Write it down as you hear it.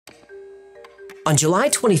On July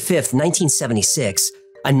 25, 1976,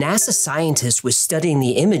 a NASA scientist was studying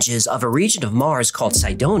the images of a region of Mars called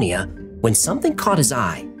Cydonia when something caught his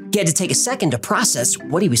eye. He had to take a second to process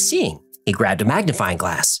what he was seeing. He grabbed a magnifying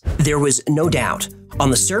glass. There was no doubt. On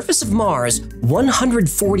the surface of Mars,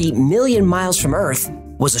 140 million miles from Earth,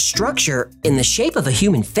 was a structure in the shape of a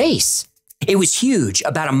human face. It was huge,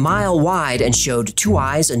 about a mile wide, and showed 2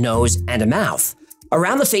 eyes, a nose, and a mouth.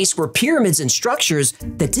 Around the face were pyramids and structures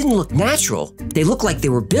that didn't look natural. They looked like they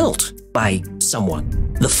were built by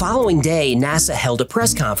someone. The following day, NASA held a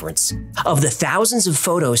press conference. Of the thousands of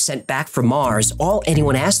photos sent back from Mars, all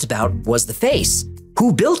anyone asked about was the face.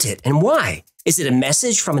 Who built it and why? Is it a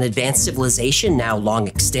message from an advanced civilization now long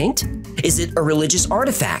extinct? Is it a religious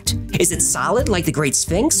artifact? Is it solid like the Great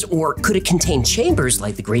Sphinx, or could it contain chambers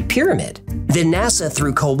like the Great Pyramid? Then NASA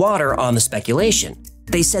threw cold water on the speculation.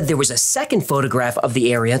 They said there was a second photograph of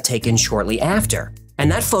the area taken shortly after,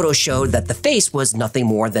 and that photo showed that the face was nothing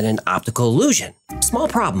more than an optical illusion. Small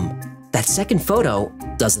problem, that second photo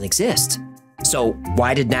doesn't exist. So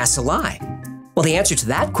why did NASA lie? Well, the answer to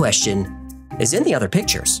that question is in the other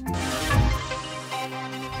pictures.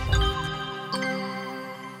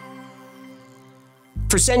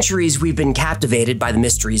 For centuries, we've been captivated by the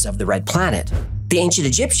mysteries of the Red Planet. The ancient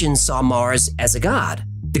Egyptians saw Mars as a god.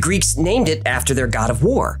 The Greeks named it after their god of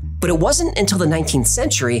war. But it wasn't until the 19th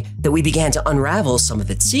century that we began to unravel some of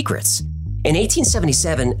its secrets. In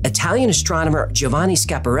 1877, Italian astronomer Giovanni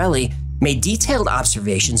Schiaparelli made detailed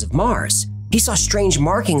observations of Mars. He saw strange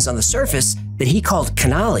markings on the surface that he called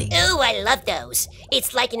canali. Ooh, I love those.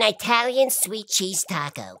 It's like an Italian sweet cheese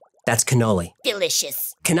taco. That's cannoli.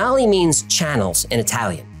 Delicious. Canali means channels in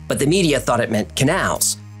Italian, but the media thought it meant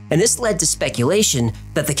canals. And this led to speculation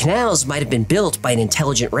that the canals might have been built by an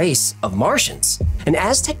intelligent race of Martians. And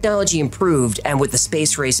as technology improved and with the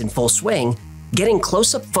space race in full swing, getting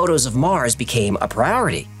close-up photos of Mars became a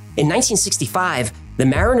priority. In 1965, the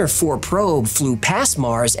Mariner 4 probe flew past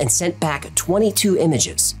Mars and sent back 22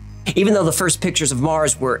 images. Even though the first pictures of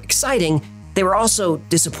Mars were exciting, they were also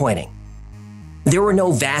disappointing. There were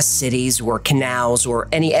no vast cities or canals or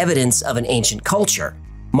any evidence of an ancient culture.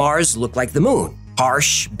 Mars looked like the moon.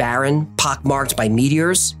 Harsh, barren, pockmarked by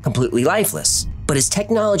meteors, completely lifeless. But as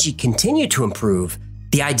technology continued to improve,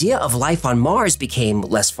 the idea of life on Mars became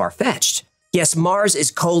less far-fetched. Yes, Mars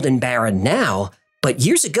is cold and barren now, but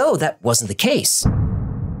years ago that wasn't the case.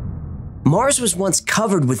 Mars was once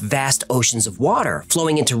covered with vast oceans of water,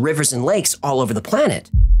 flowing into rivers and lakes all over the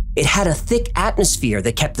planet. It had a thick atmosphere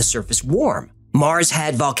that kept the surface warm. Mars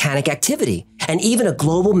had volcanic activity and even a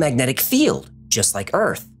global magnetic field, just like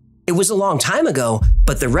Earth. It was a long time ago,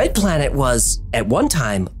 but the red planet was, at one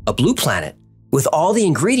time, a blue planet, with all the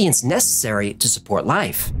ingredients necessary to support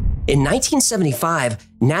life. In 1975,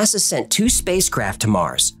 NASA sent 2 spacecraft to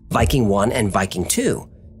Mars, Viking 1 and Viking 2.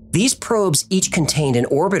 These probes each contained an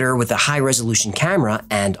orbiter with a high-resolution camera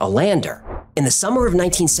and a lander. In the summer of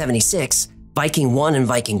 1976, Viking 1 and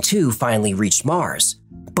Viking 2 finally reached Mars.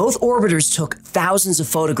 Both orbiters took thousands of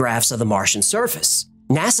photographs of the Martian surface.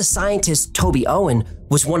 NASA scientist Toby Owen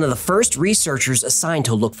was one of the first researchers assigned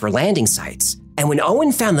to look for landing sites. And when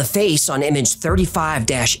Owen found the face on image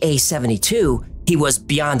 35-A72, he was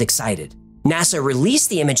beyond excited. NASA released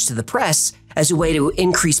the image to the press as a way to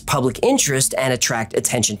increase public interest and attract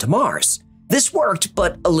attention to Mars. This worked,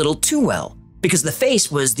 but a little too well, because the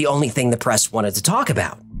face was the only thing the press wanted to talk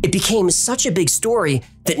about. It became such a big story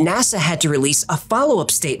that NASA had to release a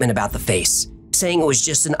follow-up statement about the face, saying it was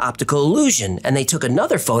just an optical illusion, and they took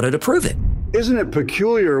another photo to prove it. Isn't it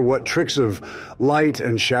peculiar what tricks of light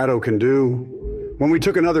and shadow can do? When we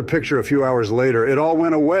took another picture a few hours later, it all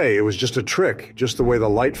went away. It was just a trick, just the way the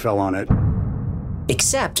light fell on it.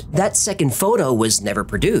 Except that second photo was never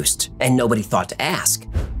produced, and nobody thought to ask.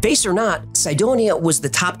 Face or not, Cydonia was the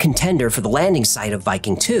top contender for the landing site of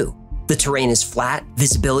Viking 2. The terrain is flat,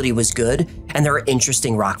 visibility was good, and there are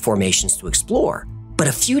interesting rock formations to explore. But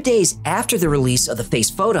a few days after the release of the face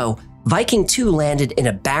photo, Viking 2 landed in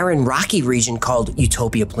a barren, rocky region called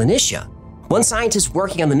Utopia Planitia. One scientist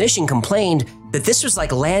working on the mission complained that this was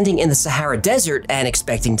like landing in the Sahara Desert and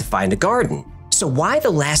expecting to find a garden. So why the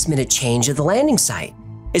last-minute change of the landing site?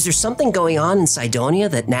 Is there something going on in Cydonia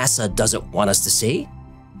that NASA doesn't want us to see?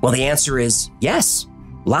 Well, the answer is yes,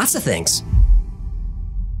 lots of things.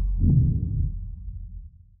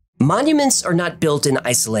 Monuments are not built in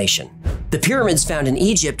isolation. The pyramids found in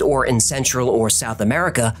Egypt or in Central or South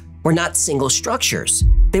America were not single structures.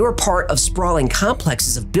 They were part of sprawling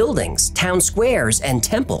complexes of buildings, town squares, and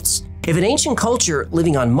temples. If an ancient culture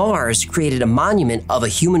living on Mars created a monument of a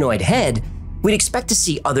humanoid head, we'd expect to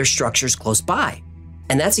see other structures close by.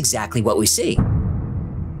 And that's exactly what we see.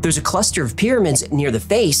 There's a cluster of pyramids near the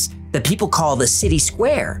face that people call the City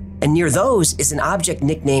Square, and near those is an object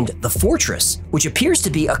nicknamed the Fortress, which appears to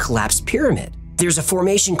be a collapsed pyramid. There's a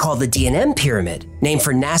formation called the D&M Pyramid, named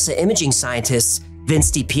for NASA imaging scientists Vince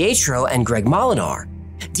DiPietro and Greg Molinar.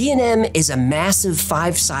 D&M is a massive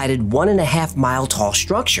 5-sided, 1.5 mile tall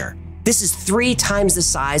structure. This is 3 times the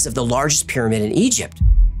size of the largest pyramid in Egypt.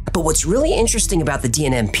 But what's really interesting about the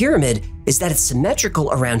D&M Pyramid is that it's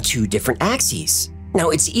symmetrical around 2 different axes. Now,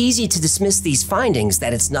 it's easy to dismiss these findings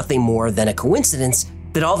that it's nothing more than a coincidence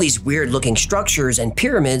that all these weird-looking structures and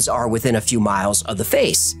pyramids are within a few miles of the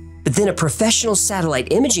face. But then a professional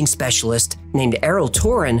satellite imaging specialist named Errol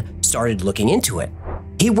Torin started looking into it.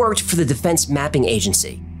 He worked for the Defense Mapping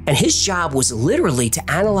Agency, and his job was literally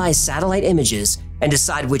to analyze satellite images and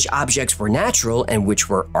decide which objects were natural and which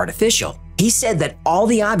were artificial. He said that all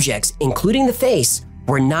the objects, including the face,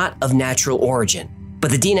 were not of natural origin. But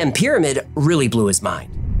the D&M Pyramid really blew his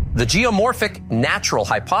mind. The geomorphic natural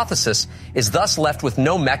hypothesis is thus left with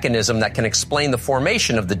no mechanism that can explain the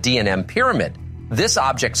formation of the D&M Pyramid. This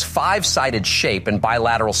object's 5-sided shape and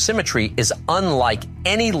bilateral symmetry is unlike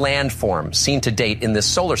any landform seen to date in this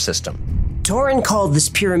solar system. Torin called this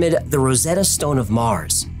pyramid the Rosetta Stone of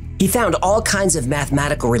Mars. He found all kinds of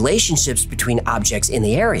mathematical relationships between objects in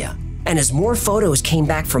the area. And as more photos came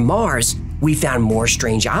back from Mars, we found more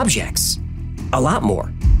strange objects. A lot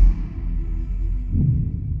more.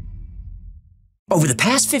 Over the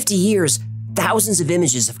past 50 years, thousands of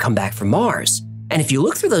images have come back from Mars. And if you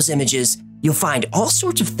look through those images, you'll find all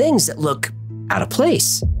sorts of things that look out of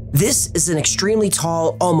place. This is an extremely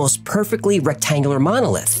tall, almost perfectly rectangular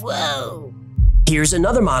monolith. Whoa! Here's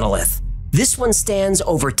another monolith. This one stands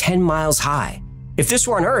over 10 miles high. If this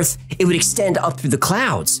were on Earth, it would extend up through the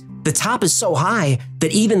clouds. The top is so high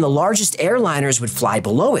that even the largest airliners would fly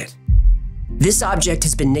below it. This object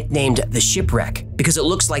has been nicknamed the Shipwreck because it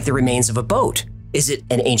looks like the remains of a boat. Is it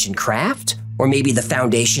an ancient craft? Or maybe the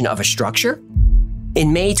foundation of a structure?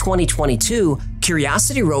 In May 2022,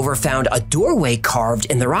 Curiosity rover found a doorway carved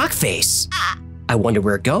in the rock face. I wonder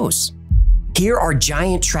where it goes. Here are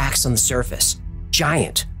giant tracks on the surface.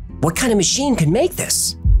 Giant. What kind of machine can make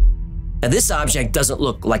this? Now, this object doesn't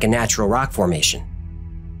look like a natural rock formation.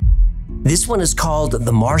 This one is called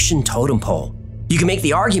the Martian Totem Pole. You can make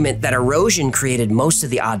the argument that erosion created most of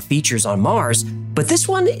the odd features on Mars, but this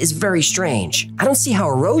one is very strange. I don't see how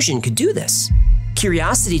erosion could do this.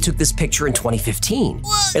 Curiosity took this picture in 2015.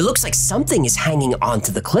 It looks like something is hanging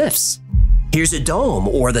onto the cliffs. Here's a dome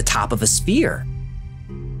or the top of a sphere.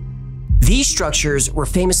 These structures were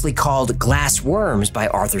famously called glass worms by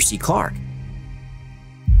Arthur C. Clarke.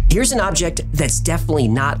 Here's an object that's definitely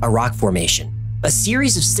not a rock formation. A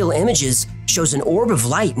series of still images shows an orb of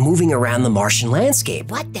light moving around the Martian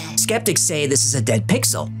landscape. What the? Skeptics say this is a dead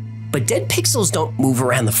pixel, but dead pixels don't move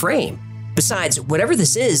around the frame. Besides, whatever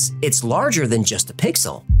this is, it's larger than just a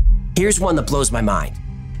pixel. Here's one that blows my mind.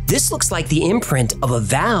 This looks like the imprint of a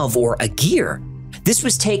valve or a gear. This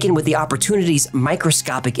was taken with the Opportunity's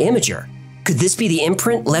microscopic imager. Could this be the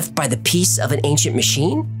imprint left by the piece of an ancient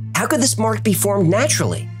machine? How could this mark be formed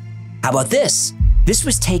naturally? How about this? This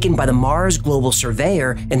was taken by the Mars Global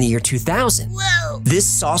Surveyor in the year 2000. Whoa! This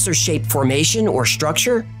saucer-shaped formation or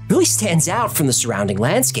structure really stands out from the surrounding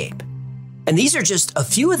landscape. And these are just a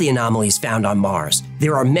few of the anomalies found on Mars.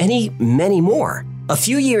 There are many, many more. A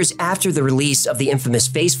few years after the release of the infamous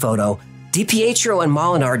face photo, DiPietro and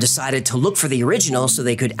Molinar decided to look for the original so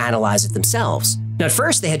they could analyze it themselves. Now, at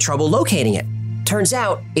first, they had trouble locating it. Turns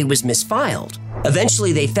out it was misfiled.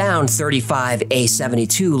 Eventually, they found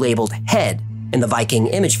 35A72 labeled head in the Viking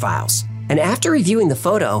image files. And after reviewing the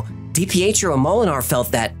photo, DiPietro and Molinar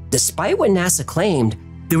felt that, despite what NASA claimed,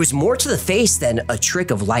 there was more to the face than a trick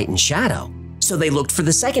of light and shadow. So they looked for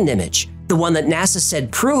the second image, the one that NASA said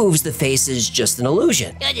proves the face is just an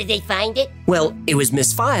illusion. Oh, did they find it? Well, it was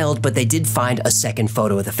misfiled, but they did find a second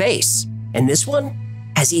photo of the face. And this one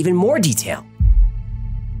has even more detail.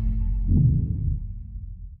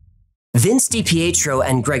 Vince DiPietro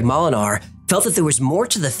and Greg Molinar felt that there was more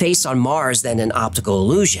to the face on Mars than an optical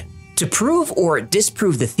illusion. To prove or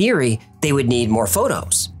disprove the theory, they would need more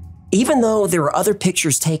photos. Even though there were other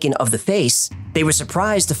pictures taken of the face, they were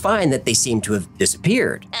surprised to find that they seemed to have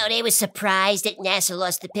disappeared. Oh, they were surprised that NASA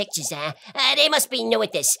lost the pictures, huh? They must be new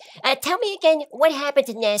at this. Tell me again, what happened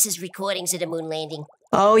to NASA's recordings of the moon landing?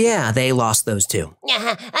 Oh yeah, they lost those too.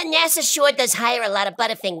 NASA sure does hire a lot of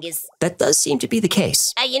butterfingers. That does seem to be the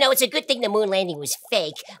case. It's a good thing the moon landing was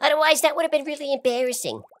fake. Otherwise, that would have been really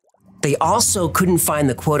embarrassing. They also couldn't find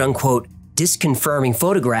the quote-unquote disconfirming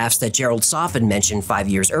photographs that Gerald Soffin mentioned 5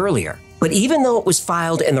 years earlier. But even though it was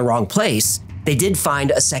filed in the wrong place, they did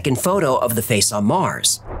find a second photo of the face on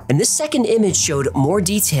Mars. And this second image showed more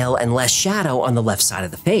detail and less shadow on the left side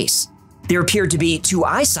of the face. There appeared to be 2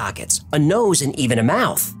 eye sockets, a nose, and even a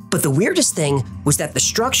mouth. But the weirdest thing was that the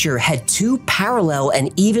structure had 2 parallel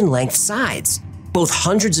and even-length sides, both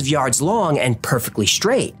hundreds of yards long and perfectly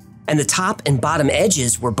straight. And the top and bottom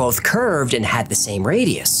edges were both curved and had the same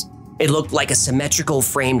radius. It looked like a symmetrical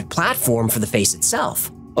framed platform for the face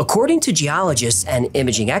itself. According to geologists and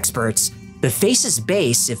imaging experts, the face's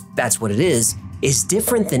base, if that's what it is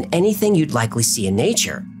different than anything you'd likely see in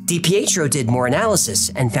nature. DiPietro did more analysis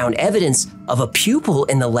and found evidence of a pupil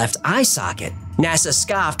in the left eye socket. NASA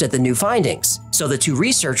scoffed at the new findings, so the 2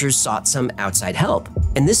 researchers sought some outside help.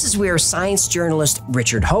 And this is where science journalist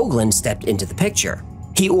Richard Hoagland stepped into the picture.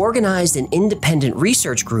 He organized an independent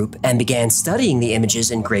research group and began studying the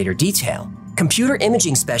images in greater detail. Computer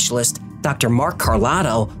imaging specialist Dr. Mark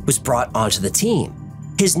Carlotto was brought onto the team.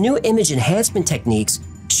 His new image enhancement techniques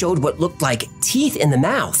showed what looked like teeth in the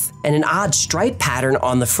mouth and an odd stripe pattern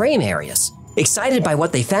on the frame areas. Excited by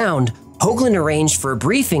what they found, Hoagland arranged for a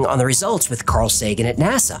briefing on the results with Carl Sagan at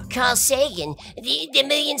NASA. Carl Sagan? The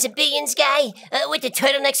millions and billions guy? With the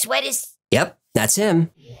turtleneck sweaters? Yep, that's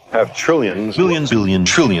him. Have trillions, billions, billion,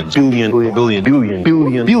 trillions, billion, billion, billion,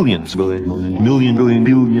 billion, billions, billion, million, billion,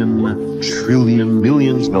 billion, trillion,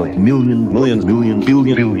 millions, million, million, millions, billion,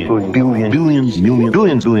 billion, billion, billion, billions, million,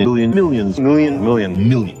 billions, billion, millions, million, million,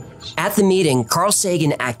 millions. At the meeting, Carl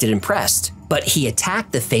Sagan acted impressed, but he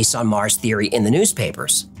attacked the face on Mars theory in the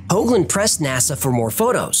newspapers. Hoagland pressed NASA for more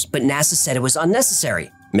photos, but NASA said it was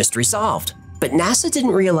unnecessary. Mystery solved. But NASA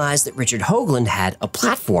didn't realize that Richard Hoagland had a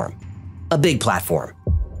platform. A big platform. Oh,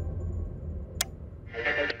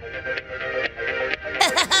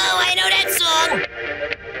 I know that song!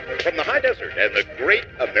 From the high desert and the great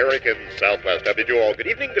American Southwest, I bid you all good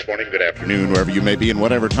evening, good morning, good afternoon, wherever you may be in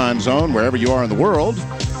whatever time zone, wherever you are in the world.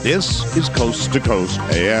 This is Coast to Coast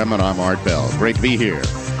AM, and I'm Art Bell. Great to be here.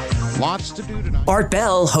 Lots to do tonight. Art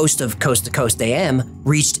Bell, host of Coast to Coast AM,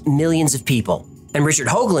 reached millions of people, and Richard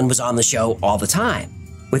Hoagland was on the show all the time.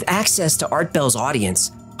 With access to Art Bell's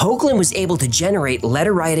audience, Hoagland was able to generate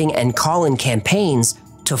letter writing and call-in campaigns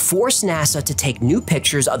to force NASA to take new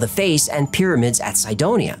pictures of the face and pyramids at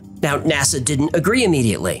Cydonia. Now, NASA didn't agree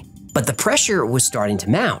immediately, but the pressure was starting to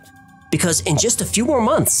mount, because in just a few more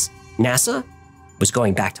months, NASA was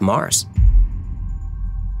going back to Mars.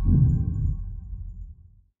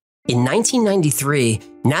 In 1993,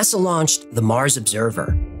 NASA launched the Mars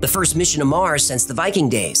Observer, the first mission to Mars since the Viking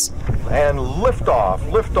days. And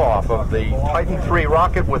liftoff of the Titan III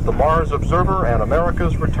rocket with the Mars Observer and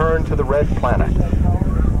America's return to the red planet.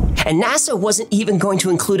 And NASA wasn't even going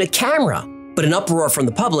to include a camera, but an uproar from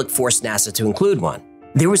the public forced NASA to include one.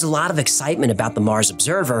 There was a lot of excitement about the Mars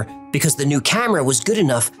Observer because the new camera was good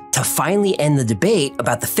enough to finally end the debate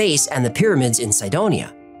about the face and the pyramids in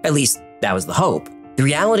Cydonia. At least, that was the hope. The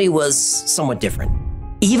reality was somewhat different.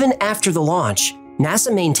 Even after the launch,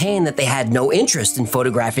 NASA maintained that they had no interest in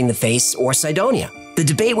photographing the face or Cydonia. The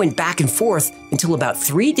debate went back and forth until about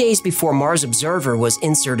 3 days before Mars Observer was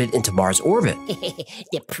inserted into Mars orbit.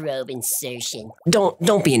 The probe insertion.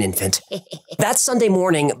 Don't be an infant. That Sunday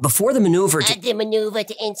morning, before the maneuver The maneuver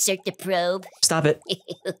to insert the probe. Stop it.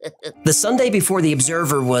 The Sunday before the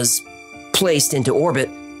Observer was placed into orbit,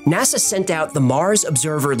 NASA sent out the Mars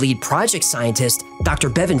Observer lead project scientist, Dr.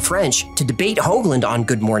 Bevan French, to debate Hoagland on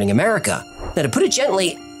Good Morning America. Now, to put it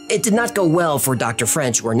gently, it did not go well for Dr.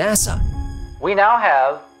 French or NASA. We now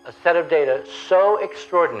have a set of data so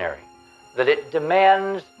extraordinary that it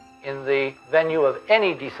demands, in the venue of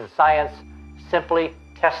any decent science, simply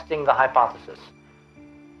testing the hypothesis.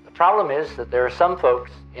 The problem is that there are some folks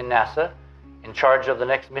in NASA in charge of the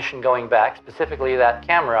next mission going back, specifically that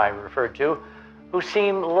camera I referred to, who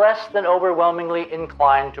seem less than overwhelmingly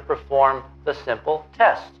inclined to perform the simple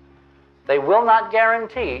test. They will not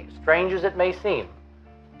guarantee, strange as it may seem,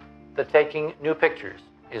 that taking new pictures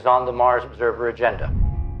is on the Mars Observer agenda.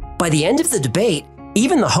 By the end of the debate,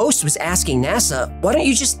 even the host was asking NASA, why don't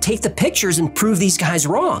you just take the pictures and prove these guys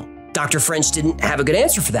wrong? Dr. French didn't have a good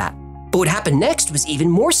answer for that. But what happened next was even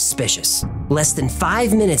more suspicious. Less than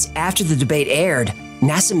 5 minutes after the debate aired,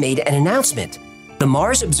 NASA made an announcement. The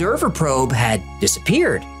Mars Observer probe had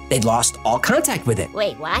disappeared. They'd lost all contact with it.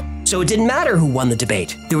 Wait, what? So it didn't matter who won the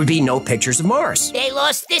debate. There would be no pictures of Mars. They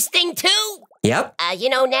lost this thing too? Yep.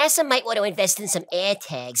 NASA might want to invest in some air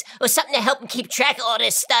tags or something to help them keep track of all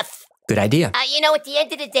this stuff. Good idea. At the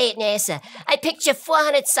end of the day at NASA, I picture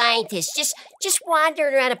 400 scientists just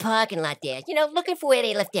wandering around a parking lot there, looking for where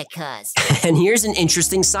they left their cars. And here's an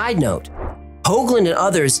interesting side note. Hoagland and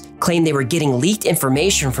others claim they were getting leaked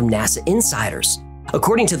information from NASA insiders.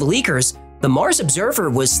 According to the leakers, The Mars Observer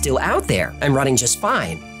was still out there and running just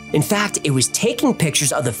fine. In fact, it was taking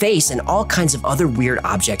pictures of the face and all kinds of other weird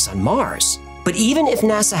objects on Mars. But even if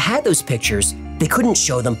NASA had those pictures, they couldn't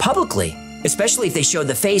show them publicly, especially if they showed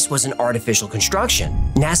the face was an artificial construction.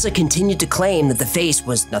 NASA continued to claim that the face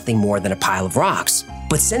was nothing more than a pile of rocks.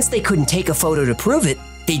 But since they couldn't take a photo to prove it,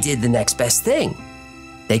 they did the next best thing.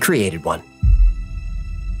 They created one.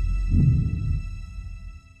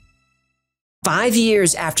 5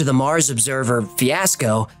 years after the Mars Observer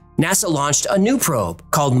fiasco, NASA launched a new probe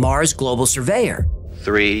called Mars Global Surveyor.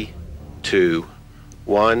 3, 2,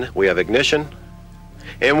 1, we have ignition,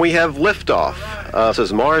 and we have liftoff. This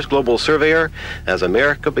is Mars Global Surveyor as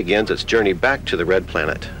America begins its journey back to the red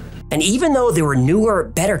planet. And even though there were newer,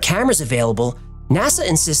 better cameras available, NASA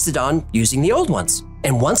insisted on using the old ones.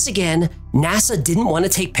 And once again, NASA didn't want to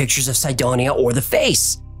take pictures of Cydonia or the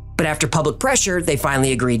face. But after public pressure, they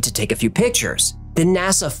finally agreed to take a few pictures. Then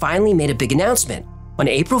NASA finally made a big announcement. On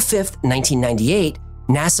April 5th, 1998,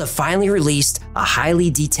 NASA finally released a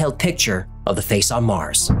highly detailed picture of the face on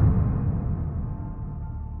Mars.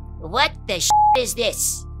 What the is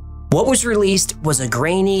this? What was released was a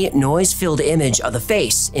grainy, noise-filled image of the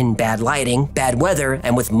face in bad lighting, bad weather,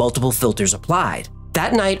 and with multiple filters applied.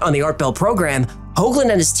 That night on the Art Bell program,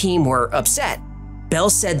 Hoagland and his team were upset.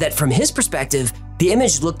 Bell said that from his perspective, the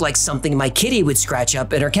image looked like something my kitty would scratch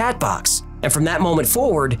up in her cat box. And from that moment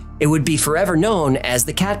forward, it would be forever known as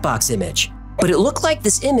the cat box image. But it looked like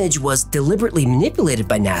this image was deliberately manipulated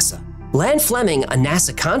by NASA. Lan Fleming, a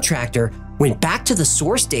NASA contractor, went back to the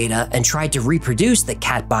source data and tried to reproduce the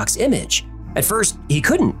cat box image. At first, he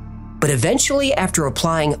couldn't, but eventually, after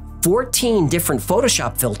applying 14 different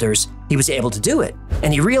Photoshop filters, he was able to do it,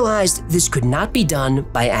 and he realized this could not be done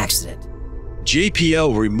by accident.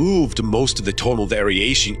 JPL removed most of the tonal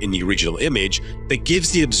variation in the original image that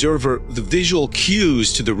gives the observer the visual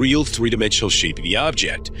cues to the real three-dimensional shape of the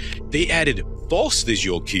object. They added false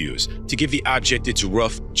visual cues to give the object its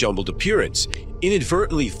rough, jumbled appearance,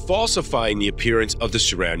 inadvertently falsifying the appearance of the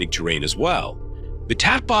surrounding terrain as well. The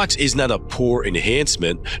cat box is not a poor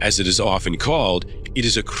enhancement, as it is often called. It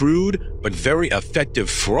is a crude but very effective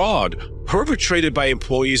fraud perpetrated by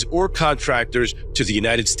employees or contractors to the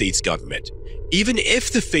United States government. Even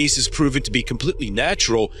if the face is proven to be completely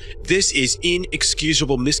natural, this is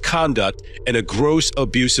inexcusable misconduct and a gross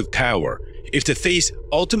abuse of power. If the face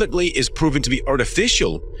ultimately is proven to be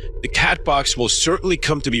artificial, the cat box will certainly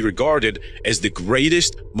come to be regarded as the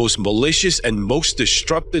greatest, most malicious, and most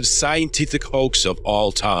disruptive scientific hoax of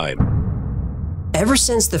all time. Ever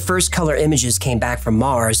since the first color images came back from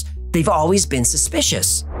Mars, they've always been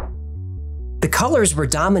suspicious. The colors were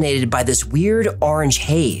dominated by this weird orange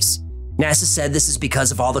haze. NASA said this is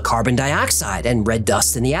because of all the carbon dioxide and red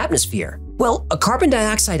dust in the atmosphere. Well, a carbon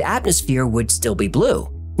dioxide atmosphere would still be blue.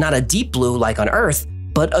 Not a deep blue like on Earth,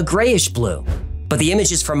 but a grayish blue. But the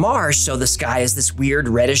images from Mars show the sky as this weird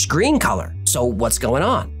reddish-green color. So what's going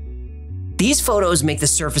on? These photos make the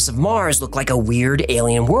surface of Mars look like a weird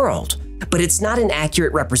alien world, but it's not an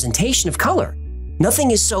accurate representation of color.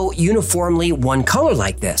 Nothing is so uniformly one color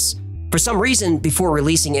like this. For some reason, before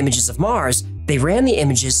releasing images of Mars, they ran the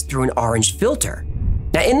images through an orange filter.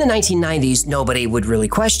 Now, in the 1990s, nobody would really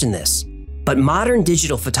question this, but modern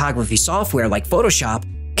digital photography software like Photoshop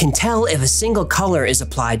can tell if a single color is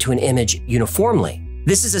applied to an image uniformly.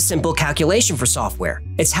 This is a simple calculation for software.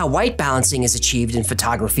 It's how white balancing is achieved in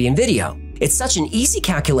photography and video. It's such an easy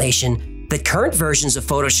calculation that current versions of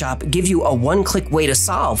Photoshop give you a one-click way to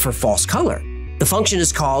solve for false color. The function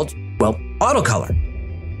is called, well, autocolor.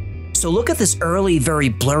 So look at this early, very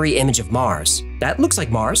blurry image of Mars. That looks like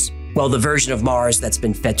Mars. Well, the version of Mars that's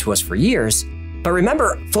been fed to us for years. But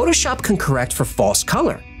remember, Photoshop can correct for false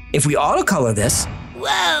color. If we autocolor this,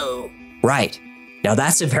 Whoa! Right. Now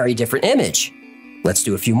that's a very different image. Let's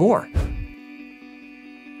do a few more.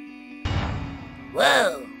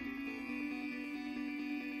 Whoa!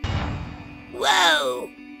 Whoa!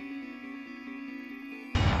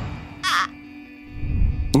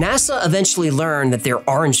 NASA eventually learned that their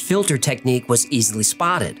orange filter technique was easily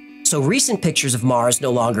spotted, so recent pictures of Mars no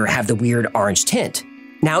longer have the weird orange tint.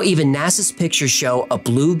 Now even NASA's pictures show a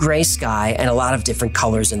blue-gray sky and a lot of different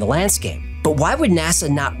colors in the landscape. But why would NASA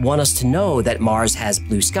not want us to know that Mars has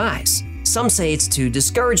blue skies? Some say it's to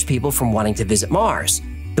discourage people from wanting to visit Mars.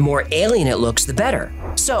 The more alien it looks, the better.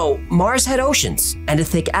 So, Mars had oceans and a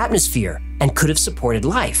thick atmosphere and could have supported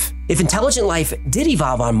life. If intelligent life did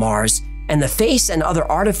evolve on Mars, and the face and other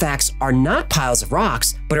artifacts are not piles of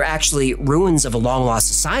rocks, but are actually ruins of a long-lost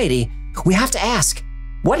society, we have to ask,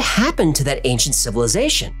 what happened to that ancient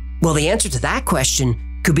civilization? Well, the answer to that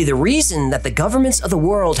question could be the reason that the governments of the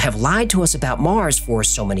world have lied to us about Mars for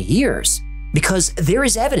so many years. Because there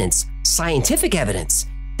is evidence, scientific evidence,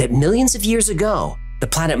 that millions of years ago, the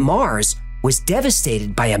planet Mars was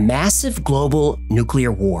devastated by a massive global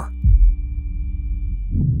nuclear war.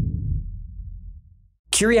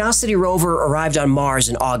 Curiosity rover arrived on Mars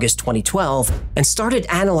in August 2012 and started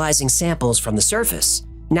analyzing samples from the surface.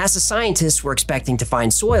 NASA scientists were expecting to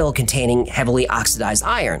find soil containing heavily oxidized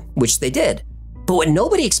iron, which they did. But what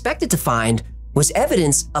nobody expected to find was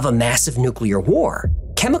evidence of a massive nuclear war.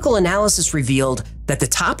 Chemical analysis revealed that the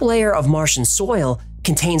top layer of Martian soil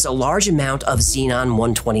contains a large amount of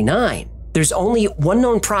xenon-129. There's only one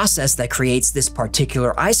known process that creates this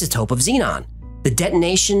particular isotope of xenon: the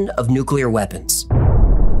detonation of nuclear weapons.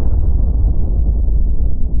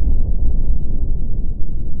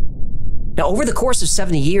 Now, over the course of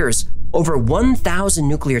 70 years, over 1,000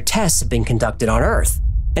 nuclear tests have been conducted on Earth.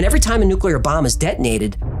 And every time a nuclear bomb is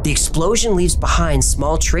detonated, the explosion leaves behind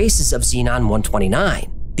small traces of xenon-129.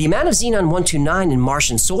 The amount of xenon-129 in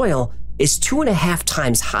Martian soil is 2.5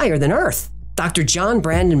 times higher than Earth. Dr. John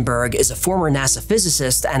Brandenburg is a former NASA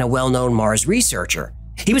physicist and a well-known Mars researcher.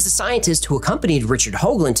 He was the scientist who accompanied Richard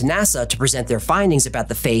Hoagland to NASA to present their findings about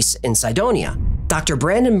the face in Cydonia. Dr.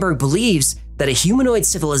 Brandenburg believes that a humanoid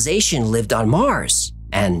civilization lived on Mars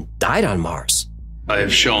and died on Mars. I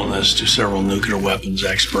have shown this to several nuclear weapons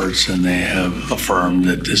experts, and they have affirmed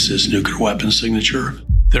that this is nuclear weapon signature.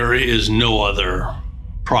 There is no other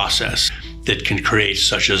process that can create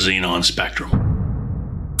such a xenon spectrum.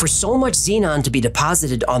 For so much xenon to be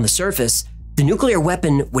deposited on the surface, the nuclear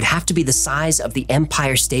weapon would have to be the size of the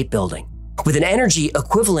Empire State Building, with an energy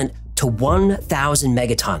equivalent to 1,000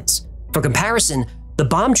 megatons. For comparison, the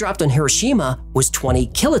bomb dropped on Hiroshima was 20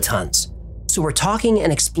 kilotons. So we're talking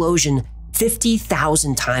an explosion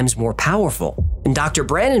 50,000 times more powerful. And Dr.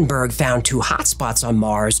 Brandenburg found 2 hotspots on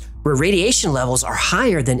Mars where radiation levels are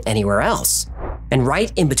higher than anywhere else. And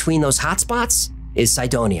right in between those hotspots is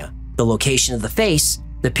Cydonia, the location of the face,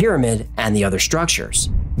 the pyramid, and the other structures.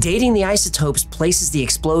 Dating the isotopes places the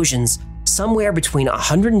explosions somewhere between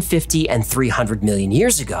 150 and 300 million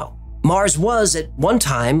years ago. Mars was, at one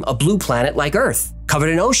time, a blue planet like Earth, covered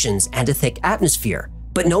in oceans and a thick atmosphere.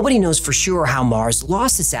 But nobody knows for sure how Mars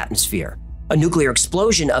lost its atmosphere. A nuclear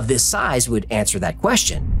explosion of this size would answer that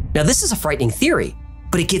question. Now, this is a frightening theory,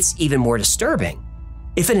 but it gets even more disturbing.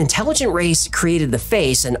 If an intelligent race created the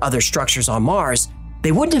face and other structures on Mars,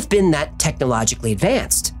 they wouldn't have been that technologically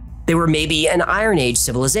advanced. They were maybe an Iron Age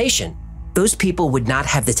civilization. Those people would not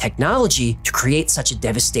have the technology to create such a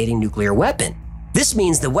devastating nuclear weapon. This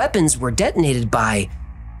means the weapons were detonated by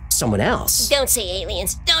someone else. Don't say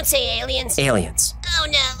aliens. Don't say aliens. Aliens. Oh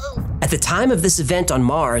no. At the time of this event on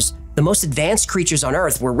Mars, the most advanced creatures on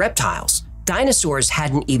Earth were reptiles. Dinosaurs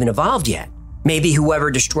hadn't even evolved yet. Maybe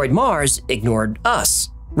whoever destroyed Mars ignored us.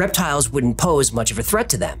 Reptiles wouldn't pose much of a threat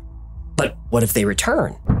to them. But what if they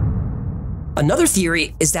return? Another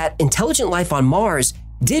theory is that intelligent life on Mars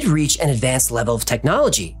did reach an advanced level of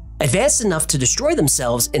technology, advanced enough to destroy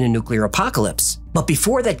themselves in a nuclear apocalypse. But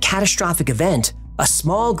before that catastrophic event, a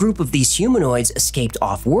small group of these humanoids escaped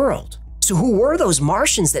off-world. So who were those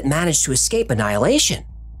Martians that managed to escape annihilation?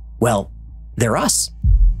 Well, they're us.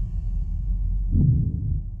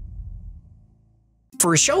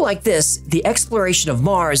 For a show like this, the exploration of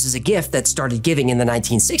Mars is a gift that started giving in the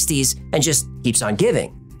 1960s and just keeps on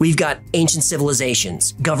giving. We've got ancient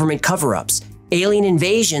civilizations, government cover-ups, alien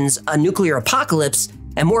invasions, a nuclear apocalypse,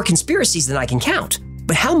 and more conspiracies than I can count.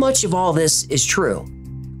 But how much of all this is true?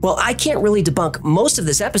 Well, I can't really debunk most of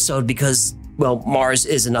this episode because, well, Mars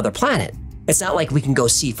is another planet. It's not like we can go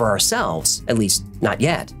see for ourselves, at least not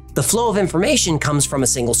yet. The flow of information comes from a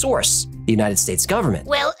single source, the United States government.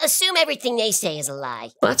 Well, assume everything they say is a lie.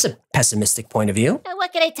 Well, that's a pessimistic point of view.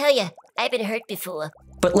 What can I tell you? I've been hurt before.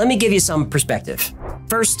 But let me give you some perspective.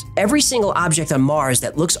 First, every single object on Mars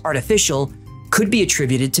that looks artificial could be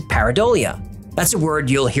attributed to pareidolia. That's a word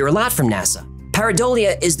you'll hear a lot from NASA.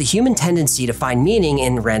 Pareidolia is the human tendency to find meaning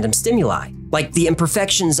in random stimuli, like the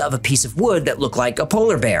imperfections of a piece of wood that look like a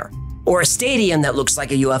polar bear, or a stadium that looks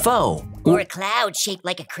like a UFO. Or a cloud shaped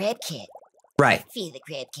like a crab cat. Right. Fear the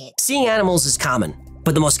crab cat. Seeing animals is common,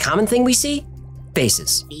 but the most common thing we see?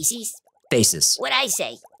 Faces. Species? Faces. What'd I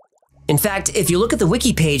say? In fact, if you look at the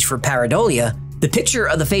wiki page for pareidolia, the picture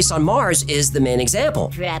of the face on Mars is the main example.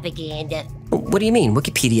 Propaganda. What do you mean?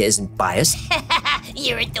 Wikipedia isn't biased.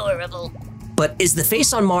 You're adorable. But is the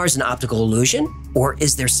face on Mars an optical illusion, or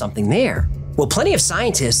is there something there? Well, plenty of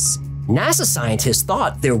scientists, NASA scientists,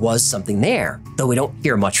 thought there was something there, though we don't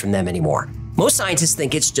hear much from them anymore. Most scientists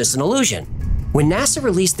think it's just an illusion. When NASA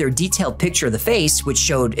released their detailed picture of the face, which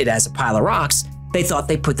showed it as a pile of rocks, they thought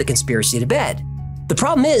they put the conspiracy to bed. The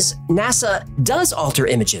problem is, NASA does alter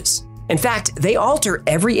images, In fact, they alter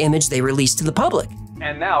every image they release to the public.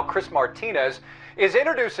 And now Chris Martinez is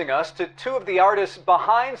introducing us to two of the artists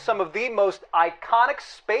behind some of the most iconic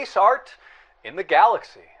space art in the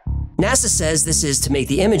galaxy. NASA says this is to make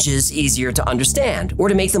the images easier to understand or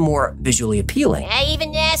to make them more visually appealing.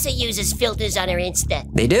 Even NASA uses filters on her Insta.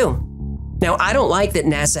 They do. Now, I don't like that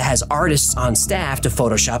NASA has artists on staff to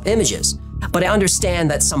Photoshop images, but I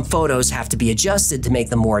understand that some photos have to be adjusted to make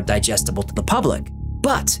them more digestible to the public.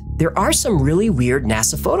 But there are some really weird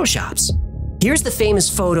NASA Photoshops. Here's the famous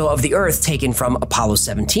photo of the Earth taken from Apollo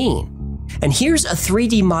 17. And here's a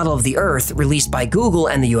 3D model of the Earth released by Google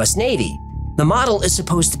and the US Navy. The model is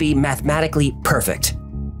supposed to be mathematically perfect,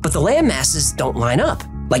 but the land masses don't line up,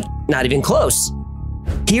 like not even close.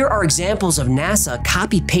 Here are examples of NASA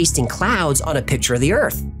copy-pasting clouds on a picture of the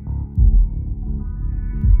Earth.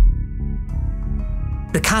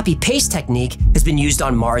 The copy-paste technique has been used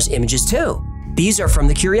on Mars images too. These are from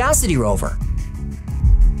the Curiosity rover.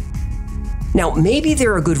 Now, maybe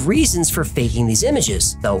there are good reasons for faking these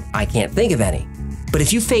images, though I can't think of any. But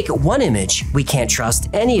if you fake one image, we can't trust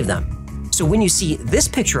any of them. So when you see this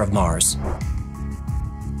picture of Mars,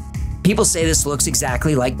 people say this looks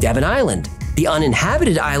exactly like Devon Island, the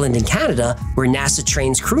uninhabited island in Canada where NASA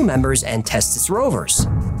trains crew members and tests its rovers.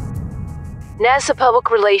 NASA Public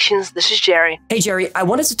Relations, this is Jerry. Hey Jerry, I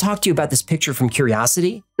wanted to talk to you about this picture from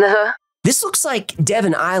Curiosity. This looks like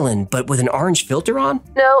Devon Island, but with an orange filter on?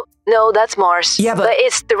 No, that's Mars. Yeah, but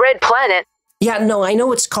it's the red planet. Yeah, no, I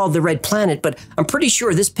know it's called the Red Planet, but I'm pretty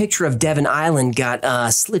sure this picture of Devon Island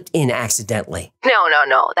got slipped in accidentally.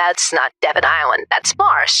 No, that's not Devon Island. That's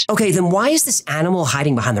Mars. Okay, then why is this animal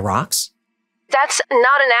hiding behind the rocks? That's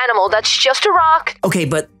not an animal. That's just a rock. Okay,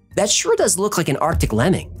 but that sure does look like an Arctic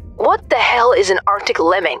lemming. What the hell is an Arctic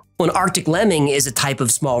lemming? Well, an Arctic lemming is a type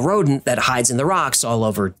of small rodent that hides in the rocks all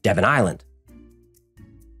over Devon Island.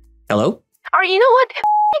 Hello? You know what?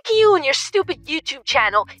 F you and your stupid YouTube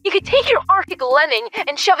channel. You could take your Arctic lemming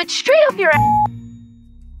and shove it straight up your ass.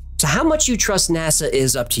 So how much you trust NASA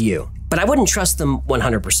is up to you, but I wouldn't trust them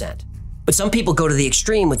 100%. But some people go to the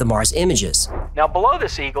extreme with the Mars images. Now below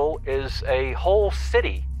this eagle is a whole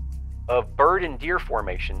city of bird and deer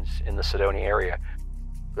formations in the Cydonia area.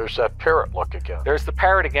 There's that parrot look again. There's the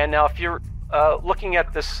parrot again. Now if you're looking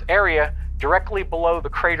at this area directly below the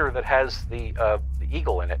crater that has the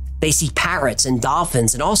eagle in it. They see parrots and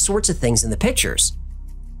dolphins and all sorts of things in the pictures.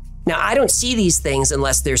 Now, I don't see these things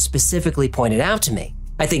unless they're specifically pointed out to me.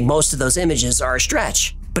 I think most of those images are a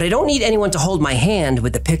stretch, but I don't need anyone to hold my hand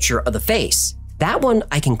with the picture of the face. That one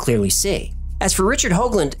I can clearly see. As for Richard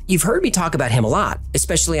Hoagland, you've heard me talk about him a lot,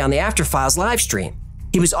 especially on the After Files live stream.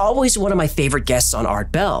 He was always one of my favorite guests on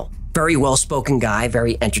Art Bell. Very well-spoken guy,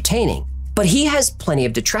 very entertaining. But he has plenty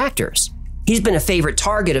of detractors. He's been a favorite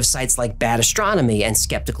target of sites like Bad Astronomy and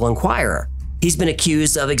Skeptical Inquirer. He's been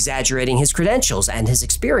accused of exaggerating his credentials and his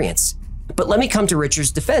experience. But let me come to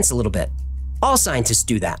Richard's defense a little bit. All scientists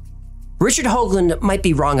do that. Richard Hoagland might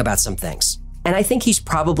be wrong about some things, and I think he's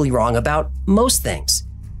probably wrong about most things.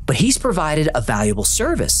 But he's provided a valuable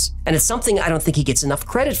service, and it's something I don't think he gets enough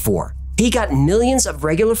credit for. He got millions of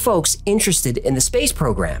regular folks interested in the space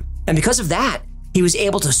program, and because of that, he was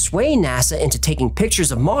able to sway NASA into taking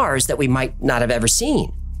pictures of Mars that we might not have ever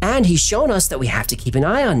seen. And he's shown us that we have to keep an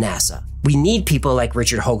eye on NASA. We need people like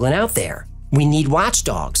Richard Hoagland out there. We need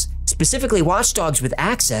watchdogs, specifically watchdogs with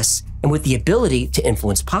access and with the ability to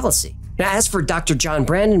influence policy. Now, as for Dr. John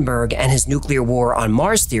Brandenburg and his nuclear war on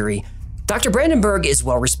Mars theory, Dr. Brandenburg is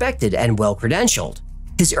well respected and well credentialed.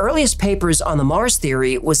 His earliest papers on the Mars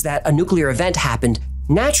theory was that a nuclear event happened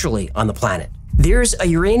naturally on the planet. There's a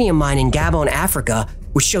uranium mine in Gabon, Africa,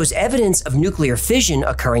 which shows evidence of nuclear fission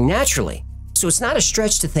occurring naturally. So it's not a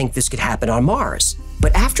stretch to think this could happen on Mars.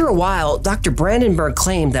 But after a while, Dr. Brandenburg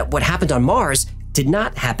claimed that what happened on Mars did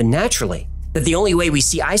not happen naturally, that the only way we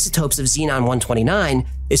see isotopes of xenon-129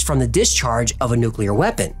 is from the discharge of a nuclear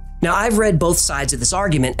weapon. Now, I've read both sides of this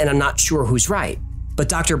argument, and I'm not sure who's right. But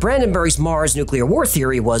Dr. Brandenburg's Mars nuclear war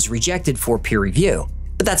theory was rejected for peer review.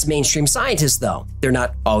 But that's mainstream scientists, though. They're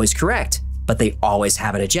not always correct, but they always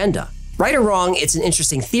have an agenda. Right or wrong, it's an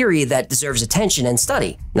interesting theory that deserves attention and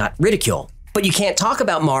study, not ridicule. But you can't talk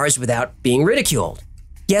about Mars without being ridiculed.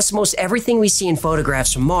 Yes, most everything we see in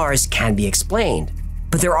photographs from Mars can be explained,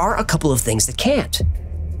 but there are a couple of things that can't.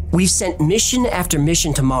 We've sent mission after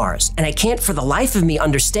mission to Mars, and I can't for the life of me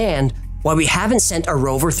understand why we haven't sent a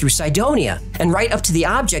rover through Cydonia and right up to the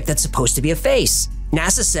object that's supposed to be a face.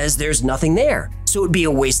 NASA says there's nothing there, so it would be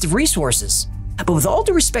a waste of resources. But with all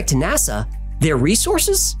due respect to NASA, their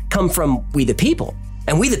resources come from we the people,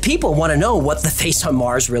 and we the people want to know what the face on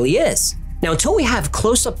Mars really is. Now, until we have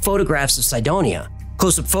close-up photographs of Cydonia,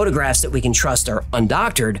 close-up photographs that we can trust are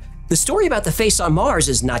undoctored, the story about the face on Mars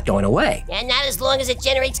is not going away. And not as long as it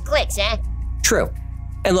generates clicks, huh? True.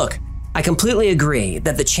 And look, I completely agree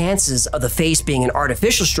that the chances of the face being an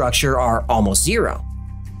artificial structure are almost zero.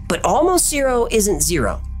 But almost zero isn't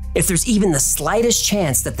zero. If there's even the slightest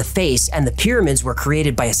chance that the face and the pyramids were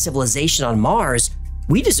created by a civilization on Mars,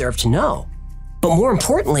 we deserve to know. But more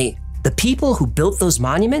importantly, the people who built those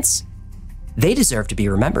monuments, they deserve to be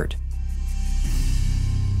remembered.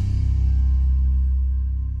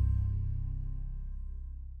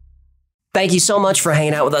 Thank you so much for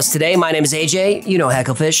hanging out with us today. My name is AJ, you know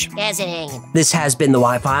Hecklefish. How's it hanging? This has been the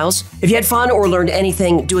Y-Files. If you had fun or learned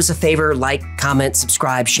anything, do us a favor, like, comment,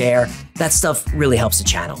 subscribe, share. That stuff really helps the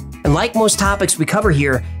channel. And like most topics we cover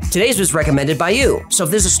here, today's was recommended by you. So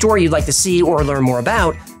if there's a story you'd like to see or learn more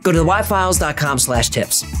about, go to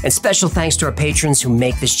theyfiles.com/tips. And special thanks to our patrons who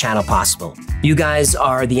make this channel possible. You guys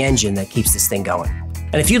are the engine that keeps this thing going.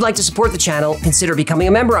 And if you'd like to support the channel, consider becoming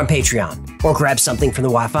a member on Patreon or grab something from the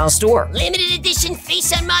Y-Files store. Limited edition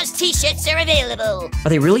Face on Mars t-shirts are available. Are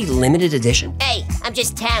they really limited edition? Hey, I'm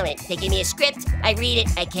just talent. They give me a script, I read it,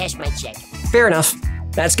 I cash my check. Fair enough.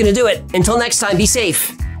 That's gonna do it. Until next time, be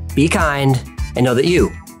safe, be kind, and know that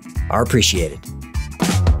you are appreciated.